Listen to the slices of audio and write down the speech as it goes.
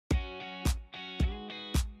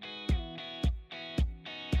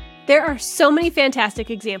There are so many fantastic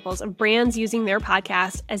examples of brands using their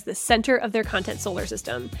podcast as the center of their content solar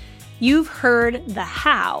system. You've heard the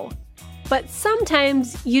how, but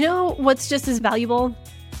sometimes you know what's just as valuable?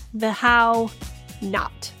 The how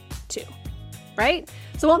not to, right?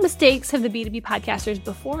 So what mistakes have the B2B podcasters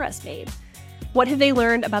before us made? What have they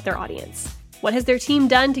learned about their audience? What has their team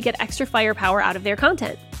done to get extra firepower out of their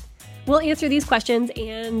content? We'll answer these questions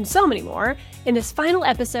and so many more in this final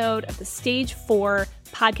episode of the Stage 4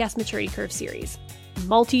 Podcast Maturity Curve series,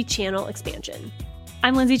 Multi-Channel Expansion.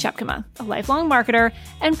 I'm Lindsay Chepkema, a lifelong marketer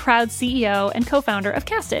and proud CEO and co-founder of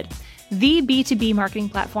Casted, the B2B marketing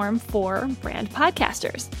platform for brand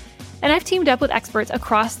podcasters. And I've teamed up with experts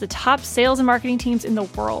across the top sales and marketing teams in the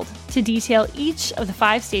world to detail each of the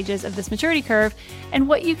 5 stages of this maturity curve and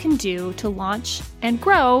what you can do to launch and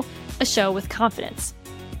grow a show with confidence.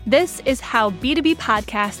 This is How B2B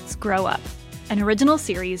Podcasts Grow Up, an original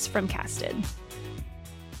series from Casted.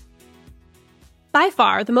 By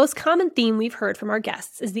far, the most common theme we've heard from our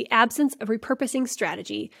guests is the absence of repurposing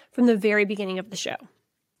strategy from the very beginning of the show.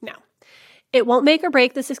 Now, it won't make or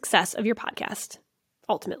break the success of your podcast,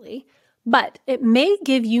 ultimately, but it may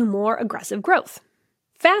give you more aggressive growth,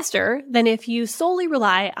 faster than if you solely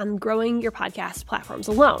rely on growing your podcast platforms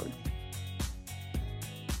alone.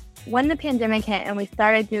 When the pandemic hit and we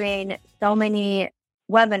started doing so many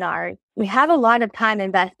webinars, we have a lot of time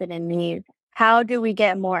invested in these. How do we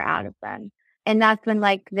get more out of them? And that's when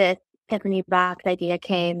this Tiffany box idea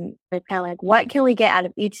came. It's kind of like, what can we get out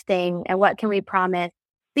of each thing and what can we promise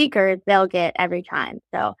speakers they'll get every time?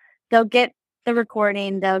 So they'll get the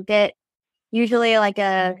recording, they'll get usually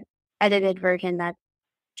a edited version that's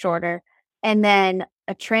shorter, and then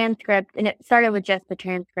a transcript, and it started with just the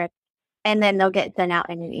transcript, and then they'll get sent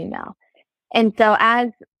out in an email. And so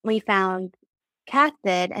as we found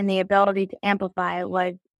Casted and the ability to amplify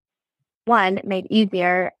was, 1, made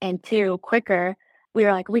easier, and 2, quicker, we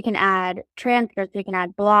were like, we can add transcripts, we can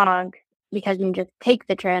add blogs, because you can just take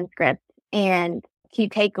the transcript and key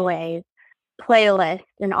takeaways, playlists,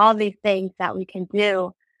 and all these things that we can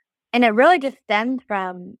do. And it really just stems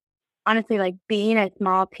from, honestly, being a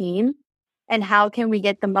small team and how can we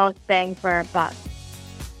get the most bang for our buck.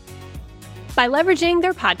 By leveraging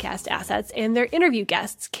their podcast assets and their interview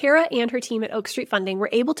guests, Kara and her team at Oak Street Funding were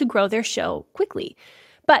able to grow their show quickly.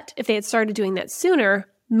 But if they had started doing that sooner,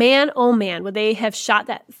 man, oh man, would they have shot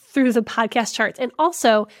that through the podcast charts and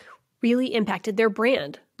also really impacted their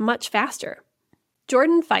brand much faster.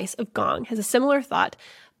 Jordan Feiss of Gong has a similar thought,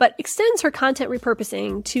 but extends her content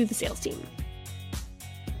repurposing to the sales team.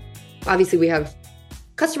 Obviously, we have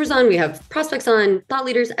customers on, we have prospects on, thought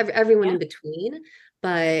leaders, everyone in between.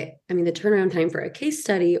 But the turnaround time for a case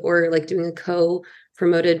study or doing a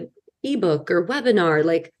co-promoted ebook or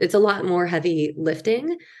webinar, it's a lot more heavy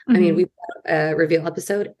lifting. Mm-hmm. We've got a reveal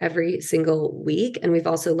episode every single week, and we've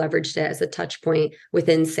also leveraged it as a touch point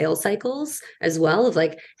within sales cycles as well of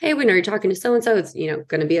hey, when you're talking to so-and-so, it's,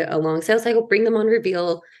 going to be a long sales cycle, bring them on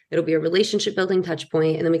reveal. It'll be a relationship building touch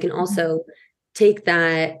point. And then we can also take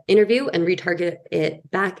that interview and retarget it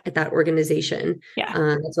back at that organization. Yeah.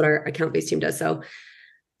 That's what our account-based team does.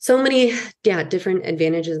 So many, different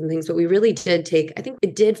advantages and things, but we really did I think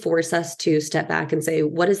it did force us to step back and say,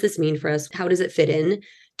 what does this mean for us? How does it fit in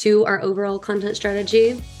to our overall content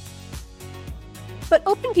strategy? But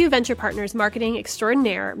OpenView Venture Partners marketing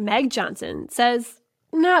extraordinaire Meg Johnson says,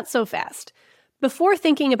 not so fast. Before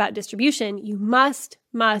thinking about distribution, you must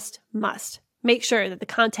make sure that the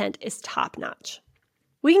content is top-notch.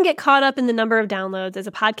 We can get caught up in the number of downloads as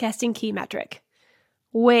a podcasting key metric.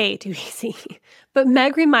 Way too easy. But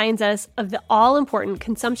Meg reminds us of the all-important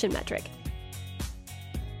consumption metric.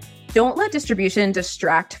 Don't let distribution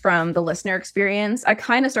distract from the listener experience. I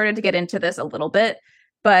kind of started to get into this a little bit,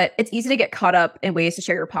 but it's easy to get caught up in ways to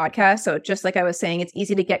share your podcast. So just like I was saying, it's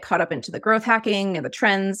easy to get caught up into the growth hacking and the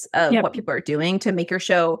trends of what people are doing to make your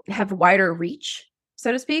show have wider reach,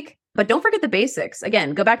 so to speak. But don't forget the basics.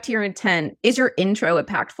 Again, go back to your intent. Is your intro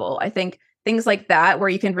impactful? I think things like that, where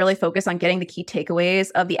you can really focus on getting the key takeaways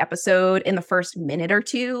of the episode in the first minute or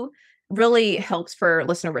two, really helps for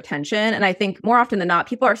listener retention. And I think more often than not,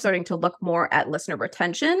 people are starting to look more at listener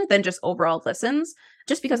retention than just overall listens,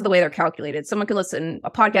 just because of the way they're calculated. Someone could listen, a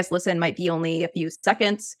podcast listen might be only a few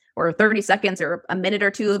seconds or 30 seconds or a minute or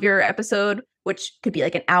two of your episode, which could be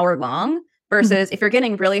like an hour long. Versus if you're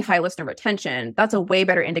getting really high listener retention, that's a way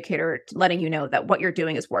better indicator letting you know that what you're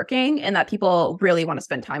doing is working and that people really want to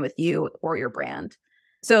spend time with you or your brand.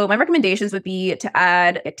 So my recommendations would be to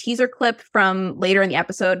add a teaser clip from later in the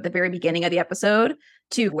episode, the very beginning of the episode,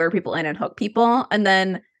 to lure people in and hook people. And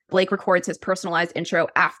then Blake records his personalized intro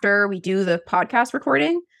after we do the podcast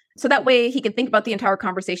recording. So that way he can think about the entire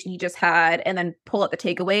conversation he just had and then pull out the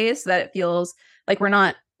takeaways so that it feels like we're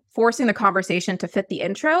not forcing the conversation to fit the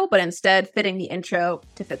intro, but instead fitting the intro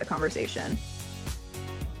to fit the conversation.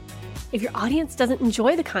 If your audience doesn't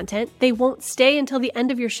enjoy the content, they won't stay until the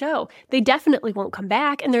end of your show. They definitely won't come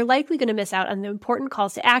back, and they're likely going to miss out on the important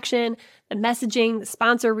calls to action, the messaging, the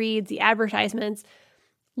sponsor reads, the advertisements.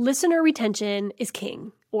 Listener retention is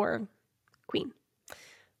king, or queen.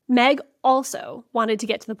 Meg also wanted to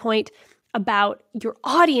get to the point about your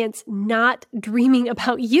audience not dreaming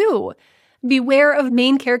about you. Beware of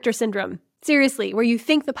main character syndrome. Seriously, where you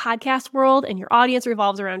think the podcast world and your audience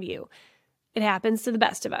revolves around you. It happens to the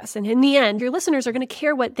best of us. And in the end, your listeners are going to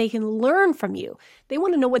care what they can learn from you. They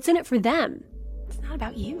want to know what's in it for them. It's not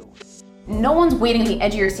about you. No one's waiting on the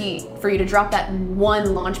edge of your seat for you to drop that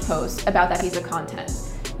one launch post about that piece of content.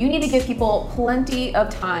 You need to give people plenty of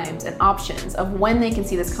times and options of when they can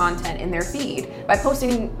see this content in their feed by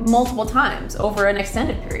posting multiple times over an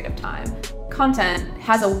extended period of time. Content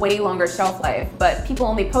has a way longer shelf life, but people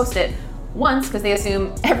only post it once because they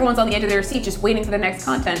assume everyone's on the edge of their seat just waiting for the next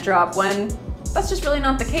content drop, when that's just really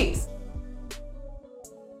not the case.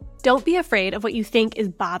 Don't be afraid of what you think is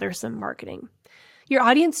bothersome marketing. Your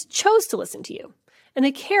audience chose to listen to you, and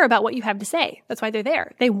they care about what you have to say. That's why they're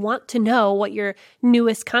there. They want to know what your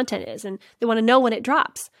newest content is, and they want to know when it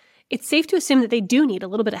drops. It's safe to assume that they do need a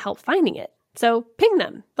little bit of help finding it. So ping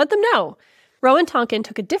them. Let them know. Rowan Tonkin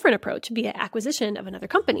took a different approach via acquisition of another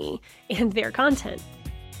company and their content.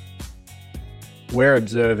 We're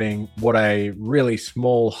observing what a really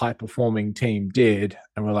small, high-performing team did,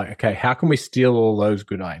 and we're like, okay, how can we steal all those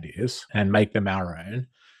good ideas and make them our own?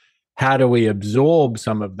 How do we absorb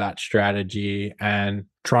some of that strategy and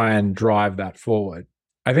try and drive that forward?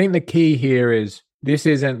 I think the key here is this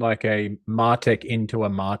isn't like a MarTech into a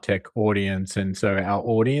MarTech audience, and so our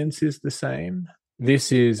audience is the same.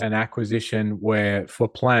 This is an acquisition where for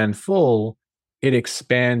Plan Full, it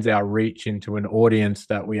expands our reach into an audience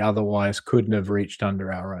that we otherwise couldn't have reached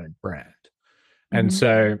under our own brand. And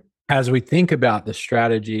so as we think about the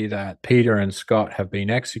strategy that Peter and Scott have been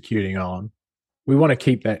executing on, we want to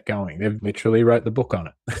keep that going. They've literally wrote the book on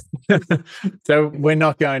it. So we're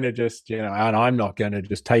not going to just, and I'm not going to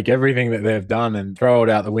just take everything that they've done and throw it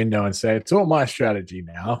out the window and say, it's all my strategy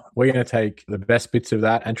now. We're going to take the best bits of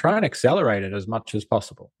that and try and accelerate it as much as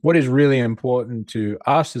possible. What is really important to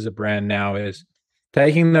us as a brand now is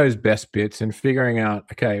taking those best bits and figuring out,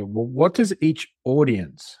 okay, well, what does each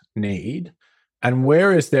audience need? And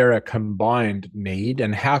where is there a combined need?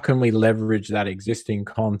 And how can we leverage that existing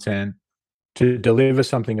content to deliver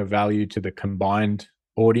something of value to the combined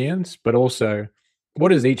audience? But also, what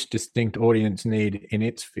does each distinct audience need in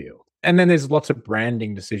its field? And then there's lots of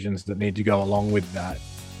branding decisions that need to go along with that.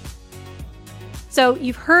 So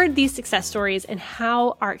you've heard these success stories and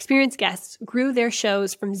how our experienced guests grew their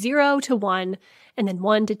shows from 0 to 1 and then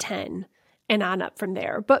 1 to 10 and on up from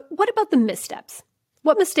there. But what about the missteps?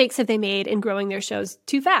 What mistakes have they made in growing their shows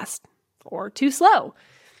too fast or too slow?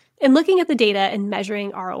 And looking at the data and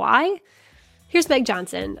measuring ROI, here's Meg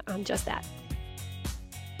Johnson on just that.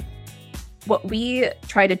 What we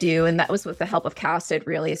try to do, and that was with the help of Casted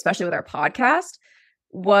really, especially with our podcast,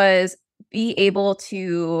 was be able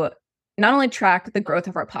to not only track the growth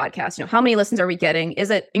of our podcast, how many listens are we getting? Is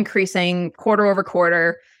it increasing quarter over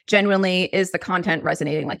quarter? Genuinely, is the content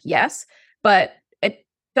resonating? Like, yes, but it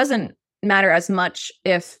doesn't matter as much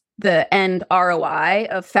if the end ROI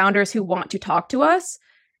of founders who want to talk to us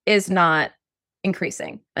is not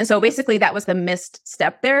increasing. And so basically that was the missed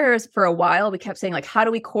step there. For a while, we kept saying, like, how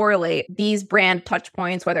do we correlate these brand touch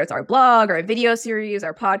points, whether it's our blog or a video series,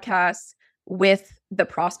 our podcasts, with the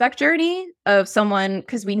prospect journey of someone,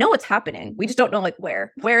 because we know what's happening. We just don't know, like,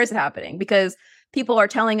 where is it happening? Because people are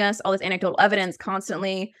telling us all this anecdotal evidence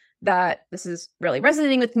constantly that this is really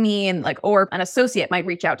resonating with me, and or an associate might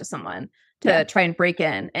reach out to someone to try and break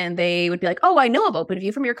in, and they would be like, oh, I know of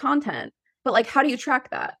OpenView from your content. But how do you track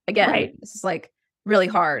that? Again, This is really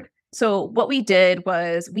hard. So what we did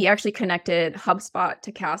was we actually connected HubSpot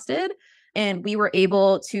to Casted, and we were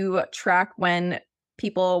able to track when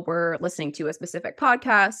people were listening to a specific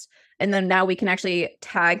podcast. And then now we can actually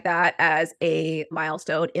tag that as a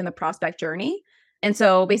milestone in the prospect journey. And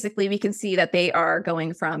so basically we can see that they are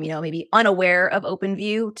going from, maybe unaware of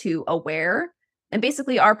OpenView to aware. And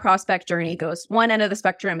basically our prospect journey goes, one end of the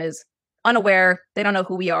spectrum is unaware, they don't know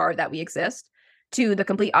who we are, that we exist, to the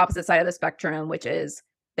complete opposite side of the spectrum, which is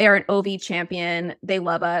they are an OV champion, they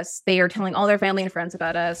love us, they are telling all their family and friends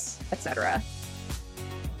about us, etc.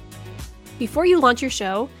 Before you launch your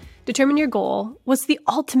show, determine your goal. What's the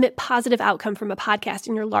ultimate positive outcome from a podcast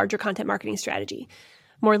in your larger content marketing strategy?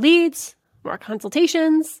 More leads, More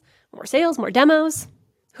consultations, more sales, more demos.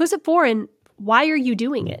 Who's it for and why are you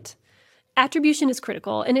doing it? Attribution is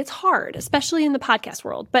critical and it's hard, especially in the podcast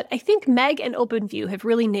world, but I think Meg and OpenView have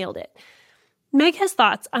really nailed it. Meg has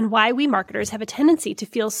thoughts on why we marketers have a tendency to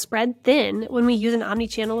feel spread thin when we use an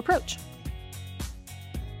omni-channel approach.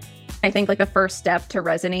 I think like the first step to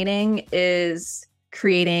resonating is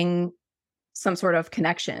creating some sort of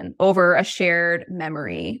connection over a shared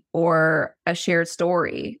memory or a shared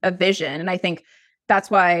story, a vision. And I think that's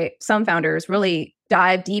why some founders really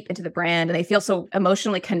dive deep into the brand and they feel so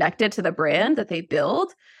emotionally connected to the brand that they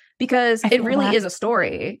build because it really is a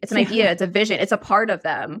story. It's an idea, it's a vision, it's a part of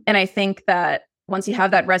them. And I think that once you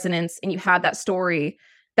have that resonance and you have that story,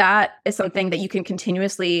 that is something that you can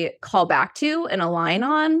continuously call back to and align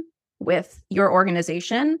on with your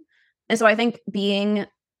organization. And so I think being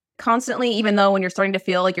constantly, even though when you're starting to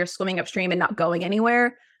feel like you're swimming upstream and not going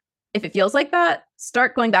anywhere, if it feels like that,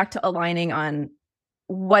 start going back to aligning on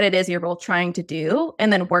what it is you're both trying to do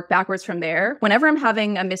and then work backwards from there. Whenever I'm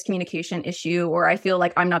having a miscommunication issue or I feel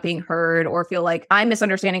like I'm not being heard or feel like I'm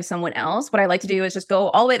misunderstanding someone else, what I like to do is just go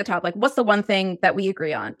all the way to the top. Like, what's the one thing that we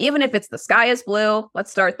agree on? Even if it's the sky is blue,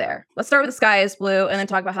 let's start there. Let's start with the sky is blue and then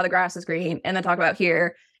talk about how the grass is green and then talk about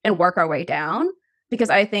here and work our way down. Because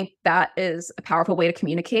I think that is a powerful way to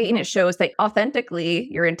communicate. And it shows that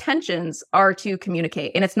authentically your intentions are to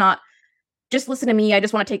communicate. And it's not just listen to me. I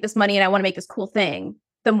just want to take this money and I want to make this cool thing.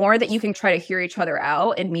 The more that you can try to hear each other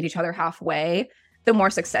out and meet each other halfway, the more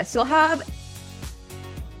success you'll have.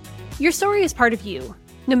 Your story is part of you.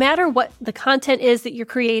 No matter what the content is that you're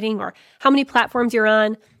creating or how many platforms you're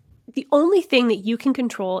on, the only thing that you can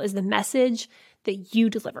control is the message that you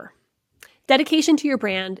deliver. Dedication to your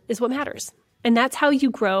brand is what matters. And that's how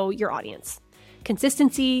you grow your audience.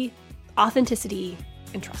 Consistency, authenticity,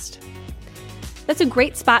 and trust. That's a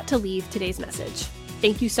great spot to leave today's message.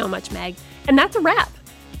 Thank you so much, Meg. And that's a wrap.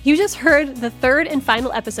 You just heard the third and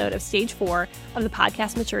final episode of Stage 4 of the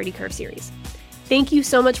Podcast Maturity Curve series. Thank you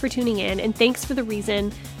so much for tuning in, and thanks for the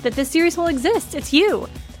reason that this series will exist. It's you,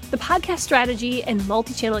 the podcast strategy and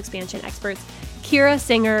multi-channel expansion experts, Kira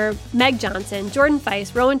Singer, Meg Johnson, Jordan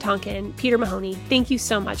Feist, Rowan Tonkin, Peter Mahoney. Thank you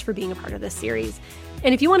so much for being a part of this series.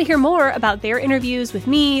 And if you want to hear more about their interviews with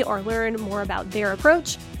me or learn more about their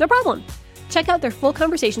approach, no problem. Check out their full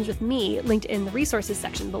conversations with me linked in the resources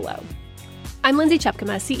section below. I'm Lindsay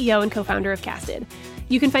Chupkema, CEO and co-founder of Casted.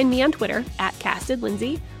 You can find me on Twitter at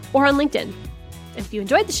CastedLindsay or on LinkedIn. And if you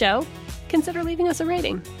enjoyed the show, consider leaving us a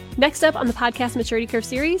rating. Next up on the Podcast Maturity Curve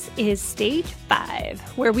series is Stage 5,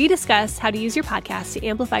 where we discuss how to use your podcast to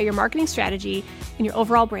amplify your marketing strategy and your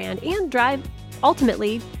overall brand and drive,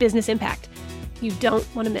 ultimately, business impact. You don't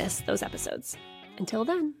want to miss those episodes. Until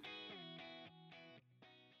then.